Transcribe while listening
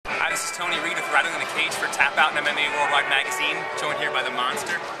About an MMA Worldwide magazine, joined here by the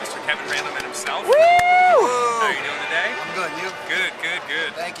monster, Mr. Kevin Randleman himself. Woo! How are you doing today? I'm good, you? Good, good,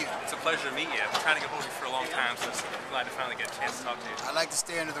 good. Thank you. It's a pleasure to meet you. I've been trying to get hold of you for a long time, so I'm glad to finally get a chance to talk to you. I like to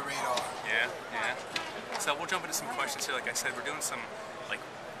stay under the radar. Yeah, yeah. So we'll jump into some questions here. Like I said, we're doing some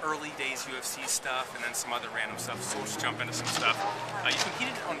early days UFC stuff and then some other random stuff, so we'll just jump into some stuff. You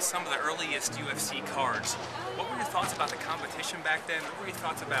competed on some of the earliest UFC cards. What were your thoughts about the competition back then? What were your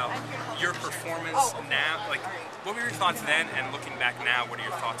thoughts about your performance now? What were your thoughts then, and looking back now, what are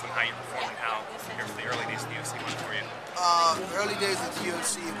your thoughts on how you performed and how the early days of the UFC went for you? The early days of the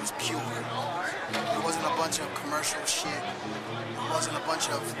UFC, it was pure. It wasn't a bunch of commercial shit. It wasn't a bunch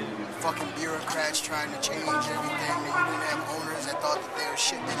of fucking bureaucrats trying to change everything. And you didn't have owners that thought that they were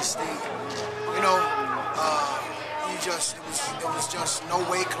shit in the state. You know, it was just no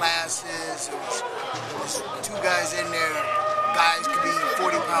weight classes. It was two guys in there. Guys could be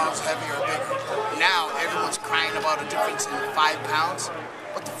 40 pounds heavier or bigger. Now everyone's crying about a difference in 5 pounds.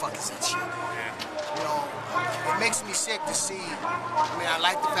 What the fuck is that shit? You know, it makes me sick to see. I mean, I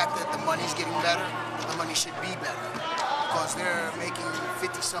like the fact that the money's getting better, but the money should be better. Because they're making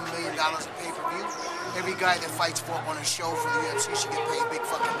 $50-some million a pay-per-view. Every guy that fights for on a show for the UFC should get paid big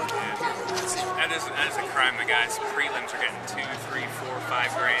fucking money. Period. That's it. That is a crime. The guys' prelims are getting 2, 3, 4,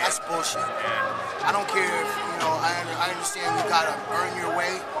 5 grand. That's bullshit. Yeah. I don't care if, you know, I understand you gotta earn your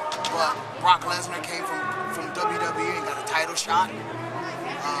way, but Brock Lesnar came from WWE and got a title shot.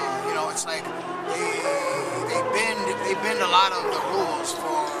 You know, it's like they bend a lot of the rules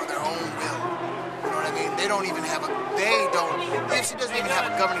for their own will. You know what I mean? They don't even have the UFC doesn't even have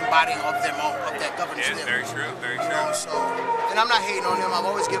a governing body of their own, that governs them. Very true, very true. You know, so, and I'm not hating on them. I've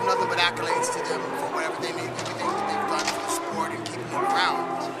always given nothing but accolades to them for whatever everything that they've done for the sport and keeping it around.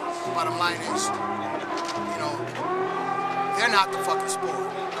 Bottom line is, you know, they're not the fucking sport.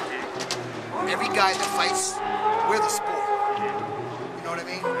 Every guy that fights, we're the sport. You know what I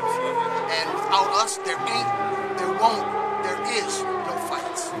mean? Absolutely. And without us, there is no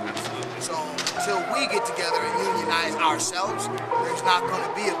fights. Absolutely. So until we get together and unionize ourselves, there's not going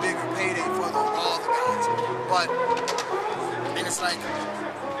to be a bigger payday for all the guys. But, and it's like,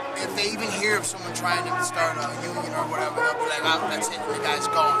 if they even hear of someone trying to start a union or whatever, they'll be like, oh, that's it, and the guy's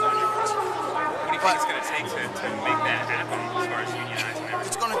gone. What do you think it's going to take to make that happen as far as unionizing everything?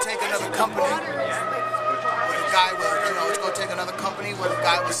 It's going to take another company. With a guy with, you know, it's going to take another company with a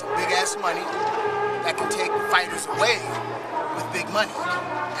guy with some big ass money that can take fighters away with big money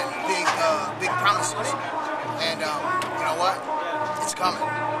and big promises. And you know what? It's coming.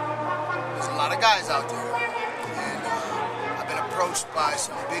 There's a lot of guys out there. And I've been approached by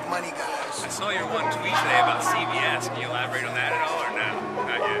some big money guys. I saw your one tweet today about CBS. Can you elaborate on that at all, or no?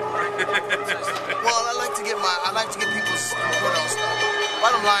 Not yet. Well, I like to get people's input on stuff.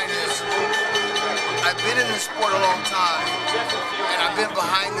 Bottom line is, I've been in the sport a long time, and I've been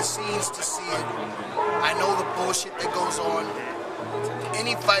behind the scenes to see it. I know the bullshit that goes on.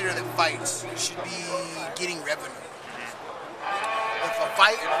 Any fighter that fights should be getting revenue.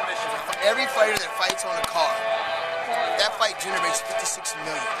 Every fighter that fights on a card, that fight generates $56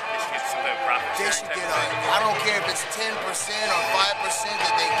 million. They should get I don't care if it's 10% or 5%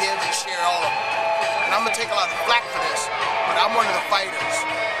 that they give, they share all of it. And I'm gonna take a lot of flack for this, but I'm one of the fighters.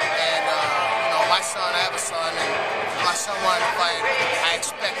 And you know, my son, I have a son, and my son wanted to fight. I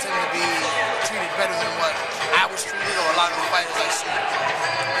expect him to be treated better than what I was treated, or a lot of the fighters I see.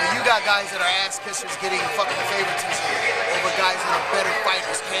 And you got guys that are ass kissers getting fucking favoritism over guys that are better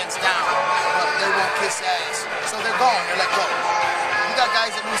fighters, hands down, but they won't kiss ass. So they're gone, they're let go. You got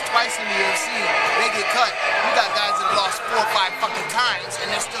guys that lose twice in the UFC, they get cut. You got guys that have lost 4 or 5 fucking times and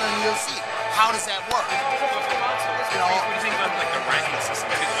they're still in the UFC. How does that work? You know, what do you think about the ranking system,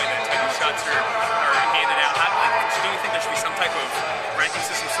 too, the way that title shots are handed out? Do you think there should be some type of ranking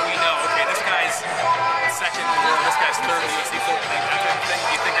system so we know, okay, this guy's second or this guy's third in the UFC, fourth, that type of thing?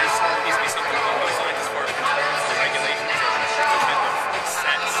 Do you think there needs to be something along those lines as far as the regulations or some type of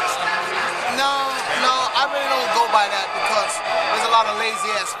set system? No, I really don't go by that because there's a lot of lazy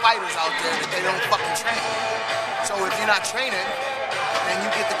ass fighters out there that they don't fucking train. So if you're not training, then you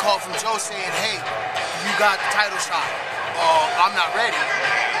get the call from Joe saying, hey, you got the title shot, or I'm not ready.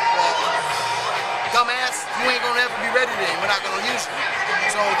 Well, dumbass, you ain't gonna ever be ready then. We're not gonna use you.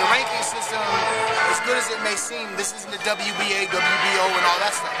 So the ranking system, as good as it may seem, this isn't the WBA, WBO, and all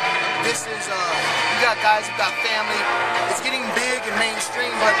that stuff. This is, you got guys who got family. It's getting big and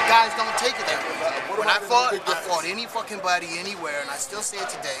mainstream, but guys don't take it that way. When I fought any fucking body anywhere, and I still say it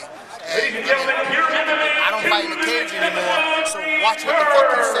today. And, I don't fight in the cage anymore, so watch what the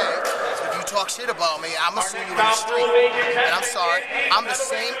fuck you say. If you talk shit about me, I'm gonna sue you in the street. And I'm sorry, I'm the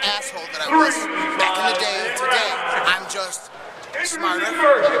same asshole that I was back in the day and today. I'm just smarter,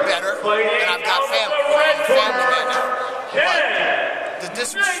 better, and I've got family. I'm a family man now. But the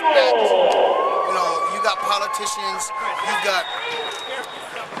disrespect, you know, you got politicians,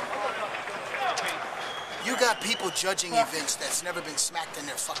 you got people judging events that's never been smacked in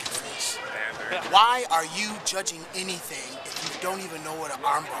their fucking face. Why are you judging anything if you don't even know what an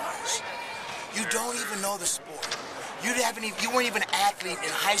armbar is? You don't even know the sport. You weren't even an athlete in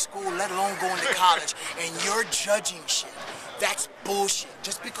high school, let alone going to college, and you're judging shit. That's bullshit.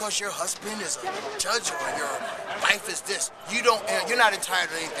 Just because your husband is a judge or your wife is this, you're not entitled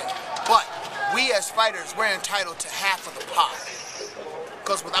to anything. But we as fighters, we're entitled to half of the pie.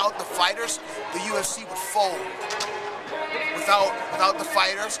 Because without the fighters, the UFC would fold. Without the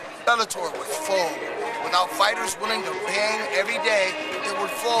fighters, Bellator would fold. Without fighters willing to bang every day, it would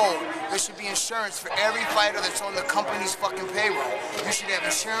fold. There should be insurance for every fighter that's on the company's fucking payroll. You should have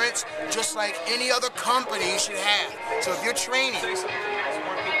insurance just like any other company should have. So if you're training and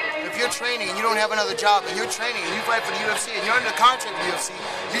you don't have another job and you're training and you fight for the UFC and you're under contract with the UFC,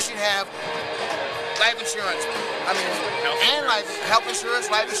 you should have life insurance. Health insurance,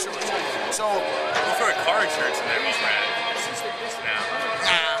 life insurance. So you throw a car insurance in there, Brad.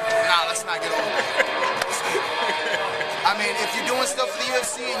 Nah, let's not get over that. I mean, if you're doing stuff for the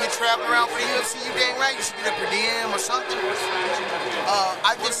UFC and you're traveling around for the UFC, you dang right, you should get a per diem or something.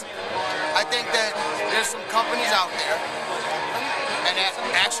 I think that there's some companies out there, and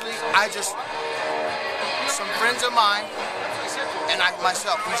some friends of mine, and I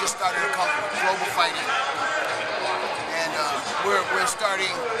myself, we just started a company, Global Fighting, and we're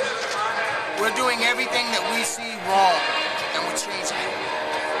doing everything that we see wrong, and we're changing it.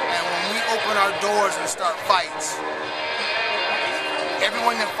 And when we open our doors and start fights,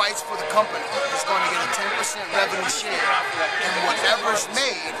 everyone that fights for the company is going to get a 10% revenue share in whatever's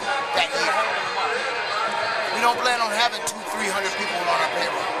made that year. We don't plan on having 200-300 people on our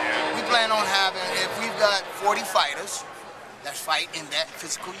payroll. We plan on having, if we've got 40 fighters that fight in that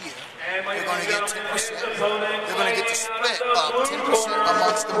fiscal year, they're going to get 10%. They're going to get to split up 10%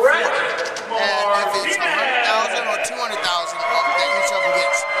 amongst them 40. And if it's 100,000 or 200,000 that each of them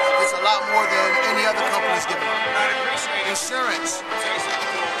gets, it's a lot more than any other company's giving them. Insurance.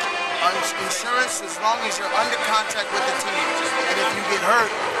 Insurance, as long as you're under contract with the team, and if you get hurt,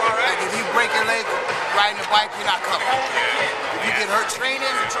 like if you break your leg riding a bike, you're not covered. If you get hurt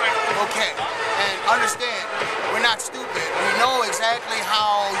training, okay. And understand, we're not stupid. We know exactly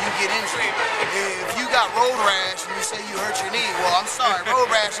how you get injured. If you got road rash and you say you hurt your knee, well, I'm sorry,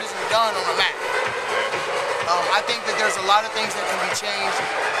 road rash isn't done on a mat. I think that there's a lot of things that can be changed,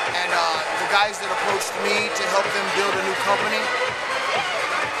 and the guys that approached me to help them build a new company,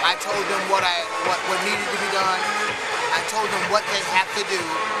 I told them what needed to be done. I told them what they have to do,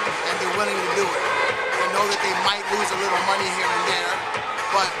 and they're willing to do it. They know that they might lose a little money here and there,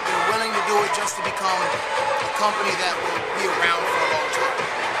 but they're willing to do it just to become a company that will be around for a long time.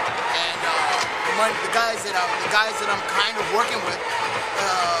 And the guys that I'm kind of working with,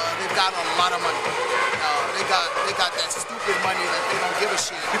 they've got a lot of money. They got that stupid money that they don't give a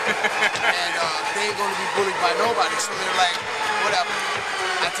shit, and they ain't gonna be bullied by nobody. So they're like, whatever.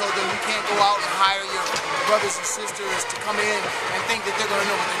 I told them you can't go out and hire your brothers and sisters to come in and think that they're gonna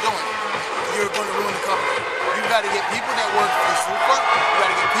know what they're doing. You're gonna ruin the company. You gotta get people that work for Zupa. You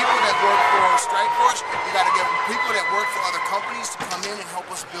gotta get people that work for Strikeforce. You gotta get people that work for other companies to come in and help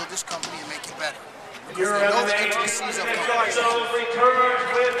us build this company and make it better. Because they know the intricacies of companies. I'm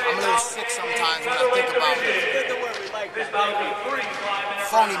a little sick sometimes when I think about it.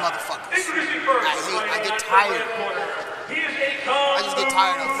 Phony motherfuckers. I get tired. I just get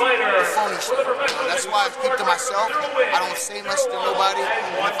tired of the phony shit. That's why I keep to myself. I don't say much to nobody.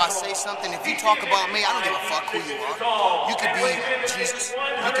 And if I say something, if you talk about me, I don't give a fuck who you are. You could be Jesus.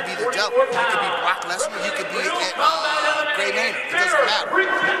 You could be the devil. You could be Brock Lesnar. You could be Gray Maynard. It doesn't matter.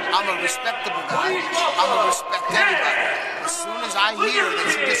 I'm a respectable guy. I'm gonna respect everybody. As soon as I hear that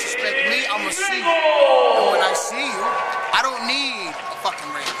you disrespect me, I'm gonna see you. And when I see you, I don't need a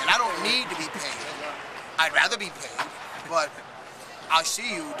fucking ring, and I don't need to be paid. I'd rather be paid, but I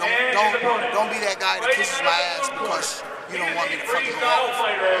see you. Don't be that guy that kisses my ass because you don't want me to fucking go off.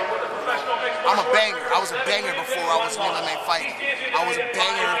 I'm a banger. I was a banger before I was an MMA fighter. I was a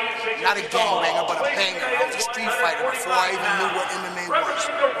banger, not a gang banger, but a banger. I was a street fighter before I even knew what MMA was.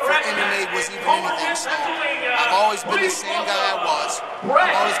 Before MMA was even anything. So I've always been the same guy I was.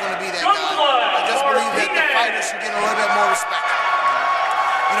 I'm always going to be that guy. I just believe that the fighters should get a little bit more respect.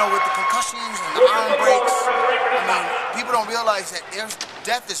 You know, with the concussions and the arm breaks, I mean, people don't realize that there's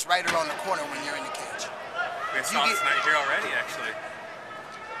death is right around the corner when you're in the cage. We saw this night here already, actually.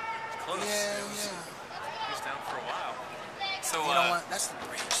 It's close. Yeah. He was down for a while. So, you know what? That's the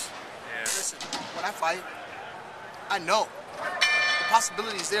breaks. Yeah. Listen, when I fight, I know the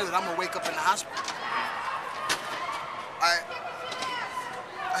possibility is there that I'm gonna wake up in the hospital.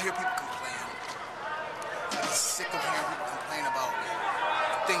 I hear people complain. I'm sick of hearing people complain about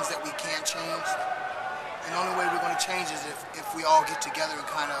things that we can't change. And the only way we're going to change is if we all get together and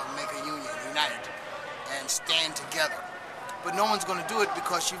kind of make a union, unite, and stand together. But no one's going to do it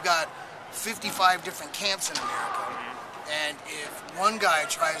because you've got 55 different camps in America. And if one guy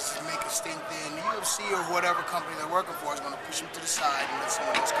tries to make a stink, then the UFC or whatever company they're working for is going to push him to the side and let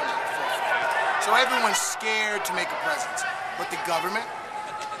someone else come to the forefront. So everyone's scared to make a presence. But the government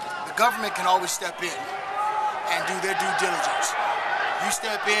can always step in and do their due diligence. You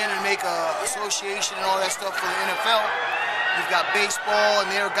step in and make an association and all that stuff for the NFL. You've got baseball and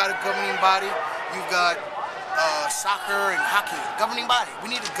they've got a governing body. You've got soccer and hockey, governing body.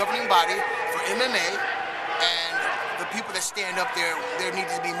 We need a governing body for MMA, and the people that stand up there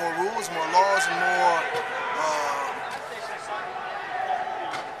needs to be more rules, more laws, and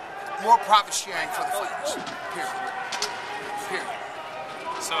more profit sharing for the fighters. Period.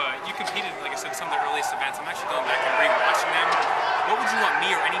 So you competed, like I said, some of the earliest events. I'm actually going back and re-watching them. What would you want me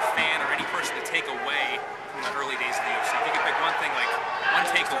or any fan or any person to take away from the early days of the UFC? If you could pick one thing, like one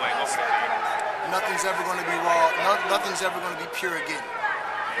takeaway, what would it be? Nothing's ever going to be raw. Nothing's ever going to be pure again.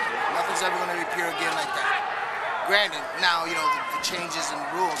 Nothing's ever going to be pure again like that. Granted, now, you know, the changes in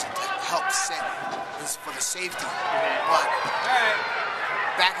rules help set this for the safety. But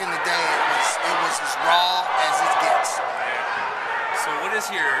back in the day, it was as raw as it gets. So what is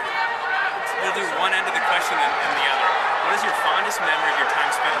we'll do one end of the question and the other. What is your fondest memory of your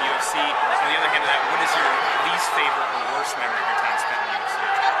time spent in UFC? On the other hand of that, what is your least favorite or worst memory of your time spent in UFC?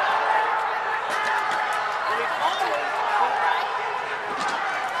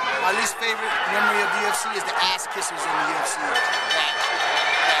 My least favorite memory of the UFC is the ass kissers in the UFC. That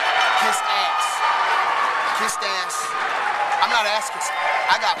kissed ass. Kissed ass. I'm not an ass kisser.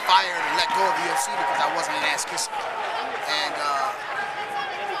 I got fired and let go of the UFC because I wasn't an ass kisser. And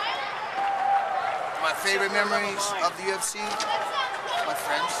my favorite memories of the UFC, my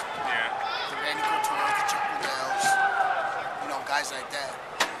friends. Yeah. The Randy Couture, the Chuck Liddells, you know, guys like that.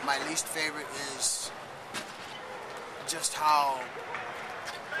 My least favorite is just how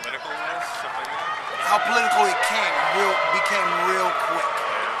Political was, stuff like that? how political it became real quick.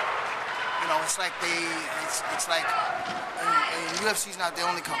 You know, it's like it's like, and UFC's not the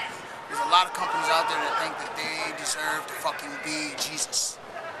only company. There's a lot of companies out there that think that they deserve to fucking be Jesus.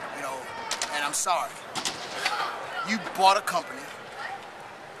 You know, and I'm sorry. You bought a company,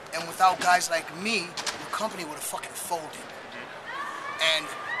 and without guys like me, your company would have fucking folded. And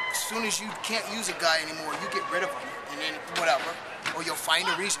as soon as you can't use a guy anymore, you get rid of him, and then whatever. Or you'll find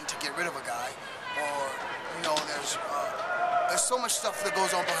a reason to get rid of a guy, or you know, there's so much stuff that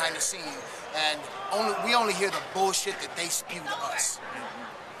goes on behind the scene, and we only hear the bullshit that they spew to us.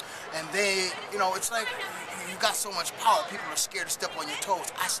 And they, you know, it's like you got so much power, people are scared to step on your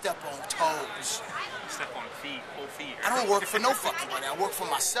toes. I step on toes. Step on feet, whole feet. I don't work for no fucking money. I work for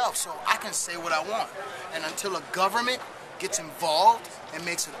myself, so I can say what I want. And until a government gets involved and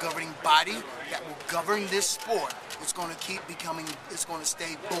makes a governing body that will govern this sport, it's going to keep becoming, it's going to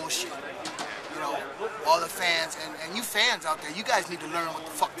stay bullshit. You know, all the fans, and you fans out there, you guys need to learn what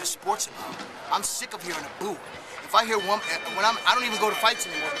the fuck this sport's about. I'm sick of hearing a boo. If I hear one, I don't even go to fights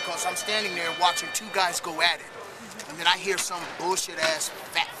anymore because I'm standing there watching two guys go at it. And then I hear some bullshit ass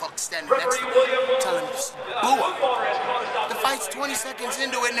fat fuck standing next to me telling me, boo. The fight's 20 seconds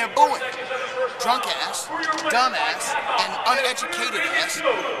into it and they're booing. Drunk ass, dumb ass, and uneducated ass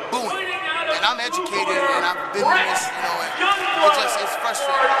booing. And I'm educated and I've been in this, you know, and it's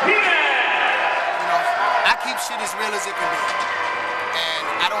frustrating. You know, I keep shit as real as it can be. And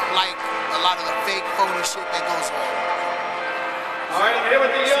I don't like a lot of the fake, phony shit that goes on. So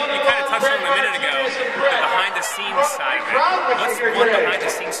you kind of touched on it a minute ago, the behind-the-scenes side of it. What's one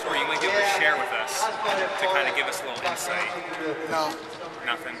behind-the-scenes story you might be able to share with us to kind of give us a little insight? No.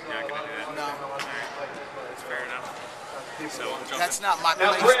 Nothing? You're not going to do that? No. All right. That's fair enough. So that's not my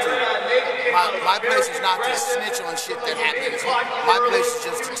place to. My place is not to snitch on shit that happens. My place is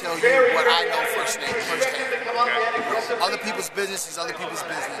just to tell you what I know firsthand. Okay. Other people's business is other people's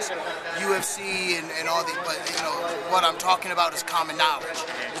business. UFC and all the, but you know what I'm talking about is common knowledge.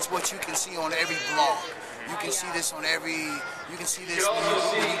 It's what you can see on every blog. You can see this on every. You can see this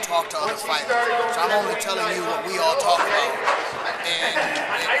when you talk to other fighters. So I'm only telling you what we all talk about and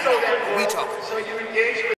we talk about.